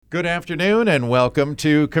Good afternoon and welcome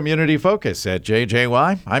to Community Focus at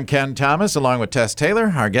JJY. I'm Ken Thomas along with Tess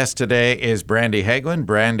Taylor. Our guest today is Brandy Hagland.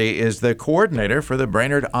 Brandy is the coordinator for the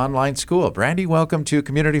Brainerd On-line School. Brandy, welcome to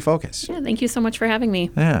Community Focus. Yeah, thank you so much for having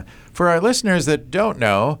me. Yeah. For our listeners that don't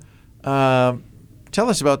know, tell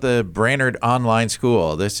us about the Brainerd On-line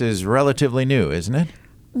School. This is relatively new, isn't it?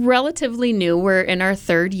 Relatively new. We're in our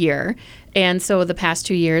third year. And so the past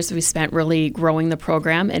 2 years, we spent really growing the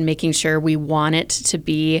program and making sure we want it to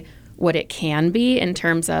be what it can be in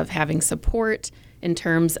terms of having support, in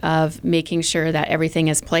terms of making sure that everything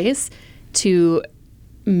is placed to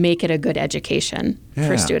make it a good education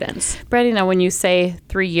for students. Brandy, now when you say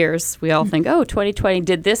 3 years, we all think, 2020.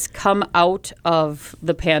 Did this come out of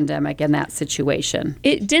the pandemic and that situation?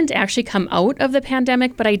 It didn't actually come out of the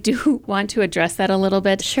pandemic, but I do want to address that a little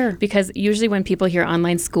bit. Sure. Because usually when people hear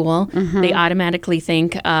online school, they automatically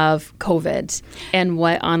think of COVID and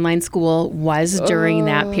what online school was during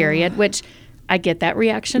that period, which I get that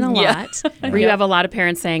reaction a lot, where you have a lot of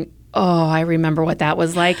parents saying, oh, I remember what that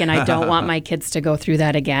was like, and I don't want my kids to go through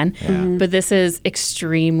that again. But this is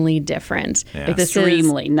extremely different.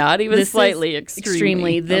 Extremely, not even slightly,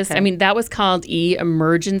 extremely. I mean, that was called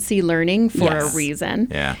emergency learning for a reason.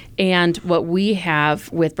 Yeah. And what we have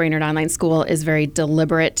with Brainerd On-line School is very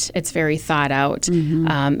deliberate. It's very thought out,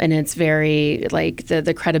 and it's very, like,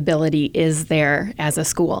 the credibility is there as a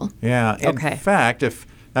school. Yeah. In fact,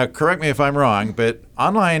 correct me if I'm wrong, but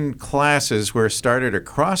online classes were started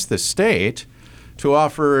across the state to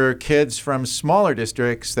offer kids from smaller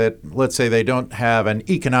districts that, let's say, they don't have an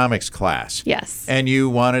economics class. Yes. And you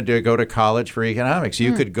wanted to go to college for economics.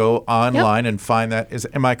 You could go online and find that.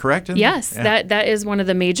 Am I correct in Yes, that? that is one of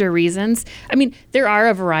the major reasons. I mean, there are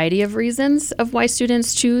a variety of reasons of why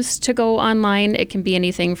students choose to go online. It can be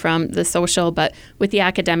anything from the social, but with the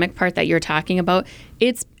academic part that you're talking about,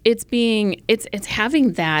 it's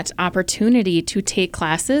having that opportunity to take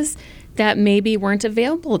classes that maybe weren't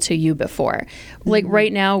available to you before. Like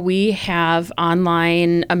right now, we have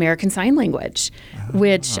online American Sign Language,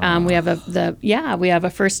 which we have a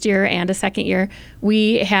first year and a second year.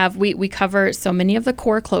 We cover so many of the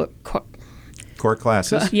core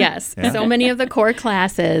classes. Yes, so many of the core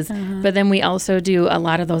classes, but then we also do a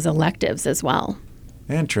lot of those electives as well.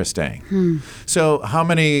 Interesting. So how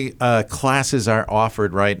many classes are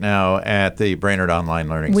offered right now at the Brainerd Online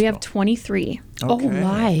Learning School? We have 23. Okay. Oh,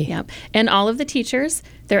 my. Yep. And all of the teachers,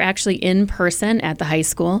 they're actually in person at the high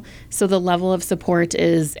school. So the level of support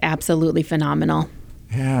is absolutely phenomenal.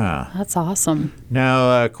 Yeah. That's awesome.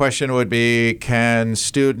 Now, a question would be, can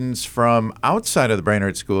students from outside of the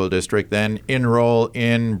Brainerd School District then enroll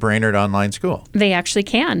in Brainerd Online School? They actually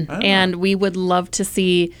can. And we would love to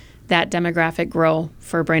see that demographic grow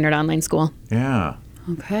for Brainerd On-line School. Yeah.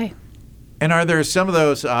 Okay. And are there some of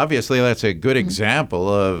those, obviously that's a good example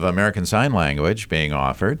of American Sign Language being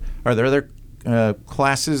offered. Are there other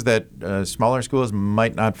classes that smaller schools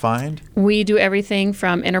might not find? We do everything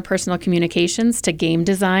from interpersonal communications to game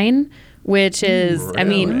design, which is, Really? I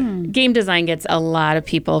mean, game design gets a lot of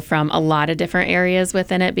people from a lot of different areas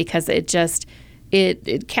within it because it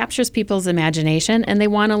captures people's imagination and they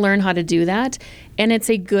want to learn how to do that. And it's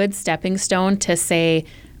a good stepping stone to say,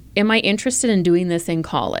 am I interested in doing this in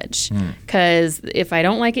college? Because if I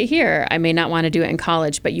don't like it here, I may not want to do it in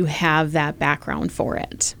college, but you have that background for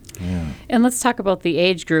it. Yeah. And let's talk about the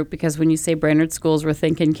age group, because when you say Brainerd schools, we're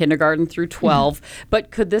thinking kindergarten through 12.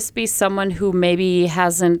 But could this be someone who maybe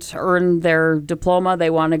hasn't earned their diploma,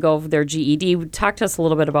 they want to go for their GED? Talk to us a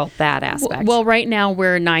little bit about that aspect. Well, right now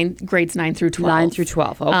we're grades 9 through 12. 9 through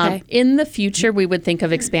 12, okay. In the future, we would think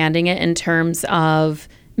of expanding it in terms of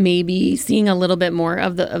maybe seeing a little bit more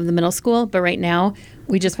of the middle school. But right now,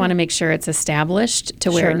 we just want to make sure it's established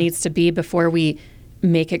to where it needs to be before we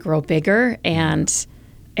make it grow bigger and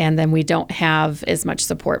then we don't have as much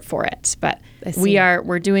support for it. But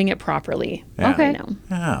we're doing it properly. Yeah. Okay. Now.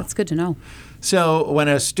 Yeah. That's good to know. So when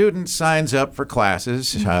a student signs up for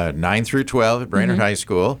classes, 9 through 12 at Brainerd High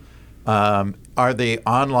School, are the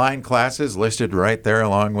online classes listed right there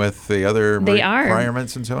along with the other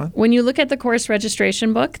requirements and so on? When you look at the course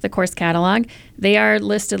registration book, the course catalog, they are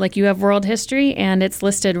listed like you have world history, and it's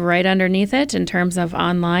listed right underneath it in terms of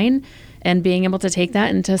online and being able to take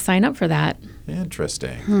that and to sign up for that.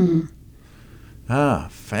 Interesting.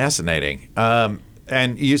 Fascinating.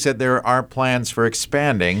 And you said there are plans for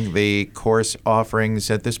expanding the course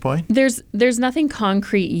offerings at this point? There's nothing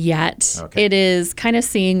concrete yet. Okay. It is kind of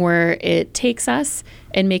seeing where it takes us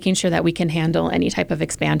and making sure that we can handle any type of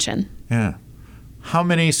expansion. Yeah. How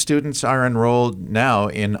many students are enrolled now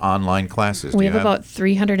in online classes? We have about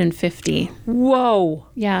 350. Whoa.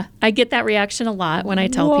 Yeah. I get that reaction a lot when I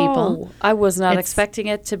tell people. I was not It's- expecting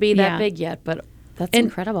it to be that yeah. big yet, but that's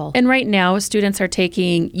incredible. And right now, students are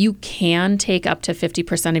you can take up to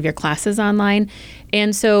 50% of your classes online.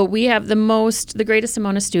 And so we have the greatest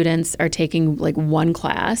amount of students are taking like one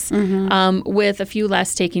class, with a few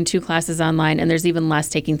less taking 2 classes online, and there's even less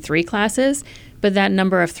taking 3 classes. But that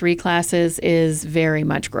number of 3 classes is very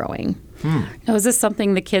much growing. Now, is this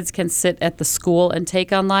something the kids can sit at the school and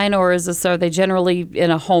take online, or are they generally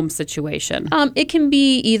in a home situation? It can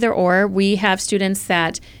be either or. We have students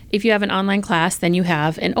that if you have an online class, then you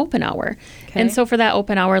have an open hour. Okay. And so for that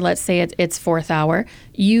open hour, let's say it's 4th hour,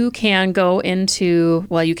 you can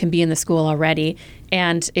you can be in the school already.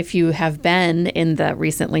 And if you have been in the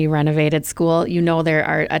recently renovated school, there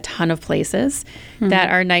are a ton of places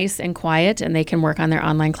that are nice and quiet, and they can work on their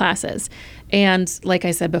online classes. And like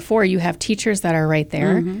I said before, you have teachers that are right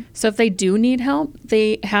there. So if they do need help,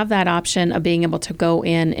 they have that option of being able to go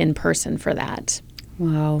in person for that.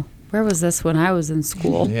 Wow. Where was this when I was in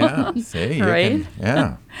school? Yeah, see, you Right?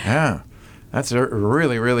 yeah. That's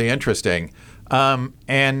really, really interesting.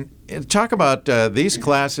 And talk about these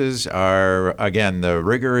classes are, again, the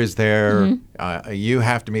rigor is there. You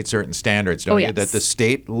have to meet certain standards, don't you, yes. that the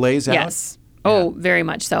state lays out? Yes. Oh, very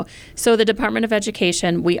much so. So the Department of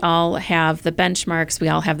Education, we all have the benchmarks, we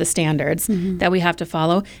all have the standards that we have to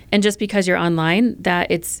follow. And just because you're online,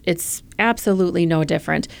 that it's absolutely no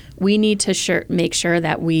different. We need to make sure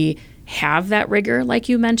that we have that rigor, like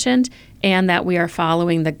you mentioned, and that we are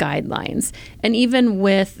following the guidelines. And even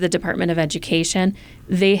with the Department of Education,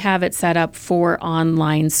 they have it set up for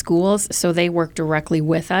online schools, so they work directly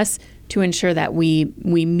with us to ensure that we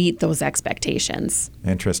meet those expectations.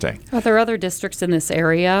 Interesting. Are there other districts in this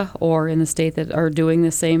area or in the state that are doing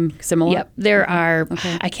the similar? Yep, there are.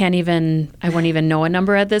 Okay. I won't even know a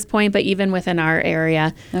number at this point, but even within our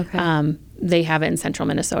area, they have it in central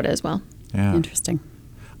Minnesota as well. Yeah. Interesting.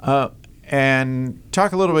 And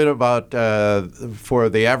talk a little bit about, for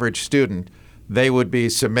the average student, they would be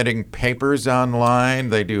submitting papers online.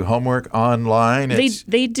 They do homework online.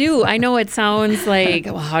 They do. I know it sounds like,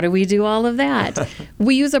 well, how do we do all of that?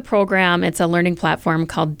 We use a program. It's a learning platform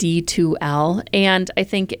called D2L. And I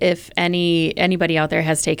think if anybody out there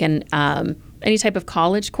has taken any type of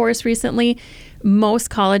college course recently, most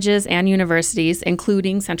colleges and universities,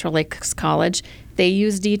 including Central Lakes College, they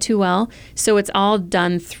use D2L. So it's all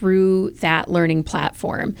done through that learning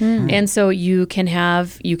platform. And so you can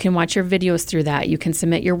watch your videos through that. You can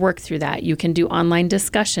submit your work through that. You can do online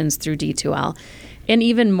discussions through D2L. And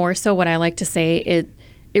even more so, what I like to say,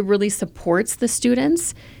 it really supports the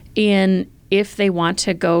students in if they want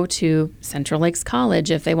to go to Central Lakes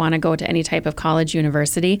College, if they want to go to any type of college,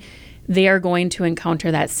 university, they are going to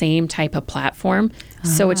encounter that same type of platform.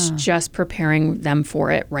 So it's just preparing them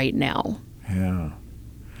for it right now. Yeah.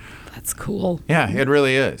 That's cool. Yeah, it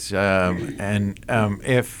really is. And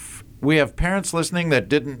if we have parents listening that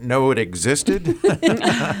didn't know it existed,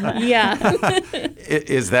 Yeah.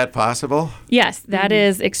 is that possible? Yes, that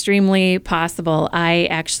is extremely possible. I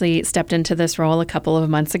actually stepped into this role a couple of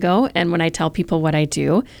months ago, and when I tell people what I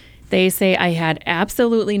do, they say I had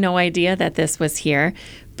absolutely no idea that this was here.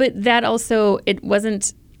 But that also, it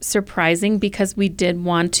wasn't surprising because we did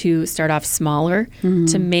want to start off smaller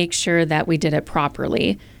to make sure that we did it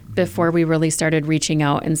properly before we really started reaching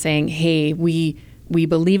out and saying, hey, we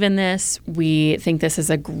believe in this. We think this is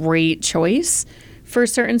a great choice for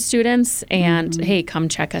certain students. And hey, come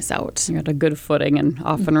check us out. You're at a good footing and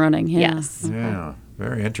off and running. Yeah. Yes. Yeah,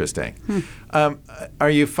 very interesting. Are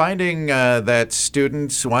you finding that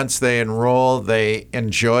students, once they enroll, they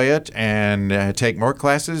enjoy it and take more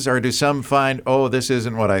classes? Or do some find, oh, this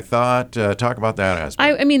isn't what I thought? Talk about that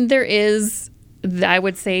aspect. I mean, I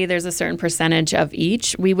would say there's a certain percentage of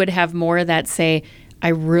each. We would have more that say, I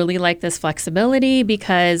really like this flexibility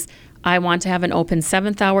because I want to have an open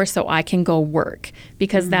 7th hour so I can go work,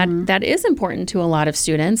 because that is important to a lot of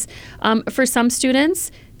students. For some students,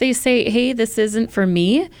 they say, hey, this isn't for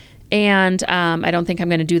me, and I don't think I'm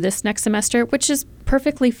going to do this next semester, which is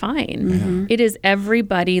perfectly fine. It is,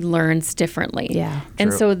 everybody learns differently. Yeah. And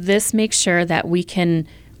True. so this makes sure that we can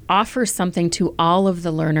offer something to all of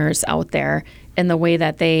the learners out there in the way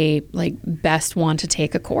that they best want to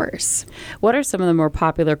take a course. What are some of the more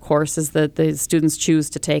popular courses that the students choose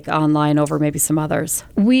to take online over maybe some others?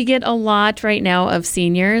 We get a lot right now of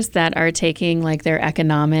seniors that are taking their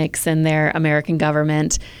economics and their American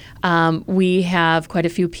government. We have quite a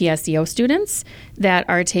few PSEO students that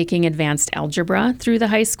are taking advanced algebra through the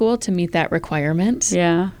high school to meet that requirement.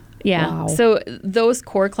 Yeah. Yeah. Wow. So those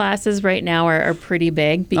core classes right now are pretty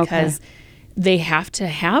big because they have to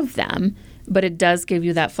have them, but it does give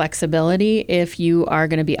you that flexibility if you are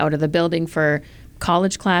going to be out of the building for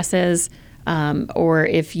college classes, or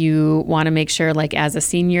if you want to make sure, like as a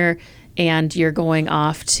senior and you're going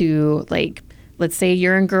off to, like, let's say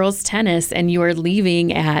you're in girls tennis and you are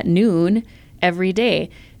leaving at noon every day.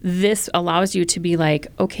 This allows you to be like,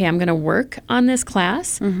 okay, I'm going to work on this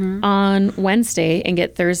class on Wednesday and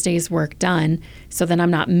get Thursday's work done, so then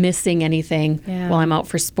I'm not missing anything while I'm out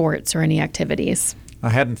for sports or any activities. I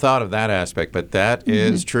hadn't thought of that aspect, but that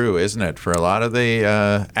is true, isn't it? For a lot of the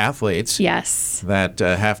athletes Yes. that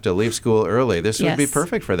have to leave school early, this would be Yes.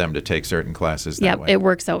 perfect for them to take certain classes that Yep, way. it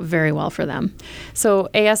works out very well for them. So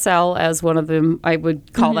ASL as one of them, I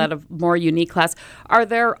would call that a more unique class. Are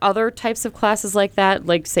there other types of classes like that,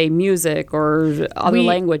 like say music or other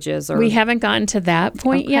languages? Or We haven't gotten to that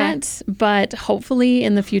point Okay. yet, but hopefully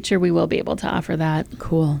in the future we will be able to offer that.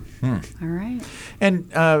 Cool. All right.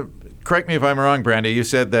 And correct me if I'm wrong, Brandy, you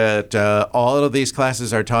said that all of these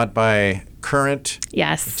classes are taught by current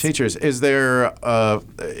Yes. teachers. Is there,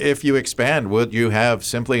 if you expand, would you have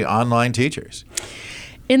simply online teachers?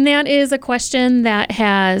 And that is a question that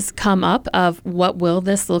has come up of what will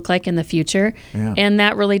this look like in the future? Yeah. And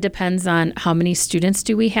that really depends on how many students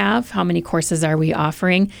do we have, how many courses are we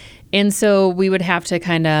offering. And so we would have to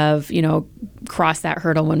kind of, cross that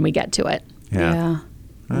hurdle when we get to it. Yeah.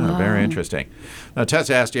 Oh, very interesting. Now,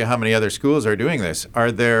 Tessa asked you how many other schools are doing this.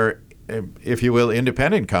 Are there, if you will,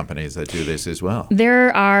 independent companies that do this as well?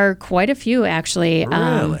 There are quite a few, actually.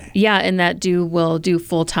 Really? And that will do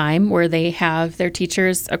full time, where they have their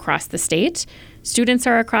teachers across the state. Students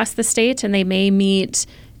are across the state, and they may meet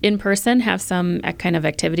in person, have some kind of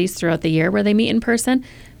activities throughout the year where they meet in person.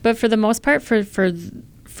 But for the most part, for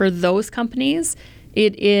those companies,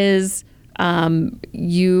 it is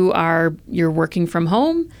you're working from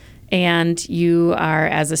home, and you are,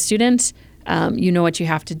 as a student, you know what you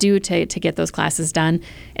have to do to get those classes done.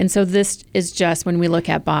 And so this is just, when we look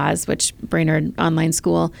at BOS, which Brainerd Online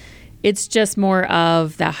School, it's just more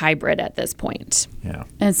of the hybrid at this point. Yeah.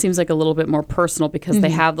 And it seems like a little bit more personal because they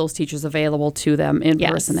have those teachers available to them in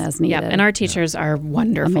person as needed. Yep. And our teachers are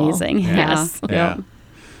wonderful. Amazing. Yes. Yeah.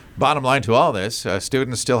 Bottom line to all this,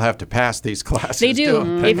 students still have to pass these classes. They do.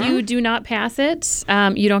 don't they? If you do not pass it,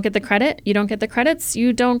 you don't get the credit. You don't get the credits,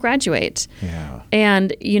 you don't graduate. Yeah.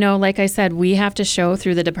 And, like I said, we have to show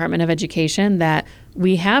through the Department of Education that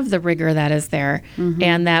we have the rigor that is there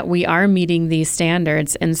and that we are meeting these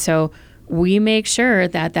standards. And so we make sure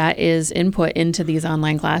that that is input into these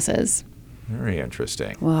online classes. Very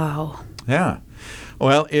interesting. Wow. Yeah.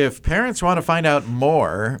 Well, if parents want to find out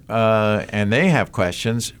more and they have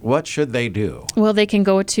questions, what should they do? Well, they can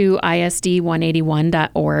go to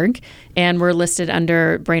isd181.org, and we're listed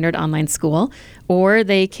under Brainerd Online School, or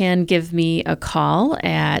they can give me a call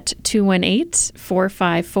at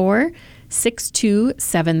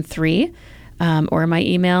 218-454-6273, or my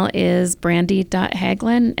email is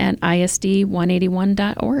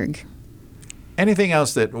brandy.hagland@isd181.org. Anything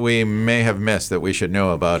else that we may have missed that we should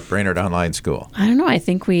know about Brainerd Online School? I don't know. I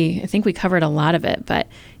think we covered a lot of it, but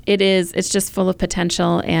it's just full of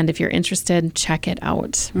potential. And if you're interested, check it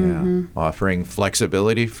out. Yeah. Offering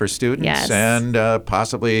flexibility for students Yes. and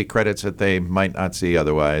possibly credits that they might not see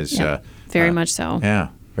otherwise. Yep. Very much so. Yeah.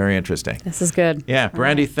 Very interesting. This is good. Yeah,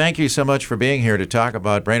 Brandy, thank you so much for being here to talk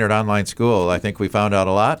about Brainerd Online School. I think we found out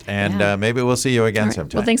a lot, and maybe we'll see you again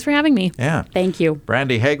sometime. Well, thanks for having me. Yeah. Thank you.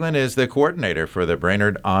 Brandy Hagland is the coordinator for the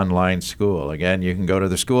Brainerd Online School. Again, you can go to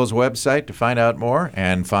the school's website to find out more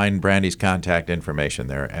and find Brandy's contact information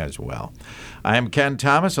there as well. I'm Ken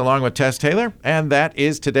Thomas along with Tess Taylor, and that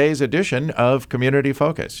is today's edition of Community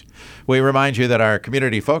Focus. We remind you that our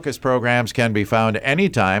Community Focus programs can be found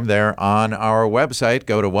anytime. They're on our website.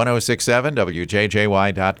 Go to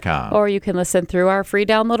 1067wjjy.com. Or you can listen through our free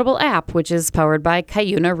downloadable app, which is powered by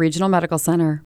Cuyuna Regional Medical Center.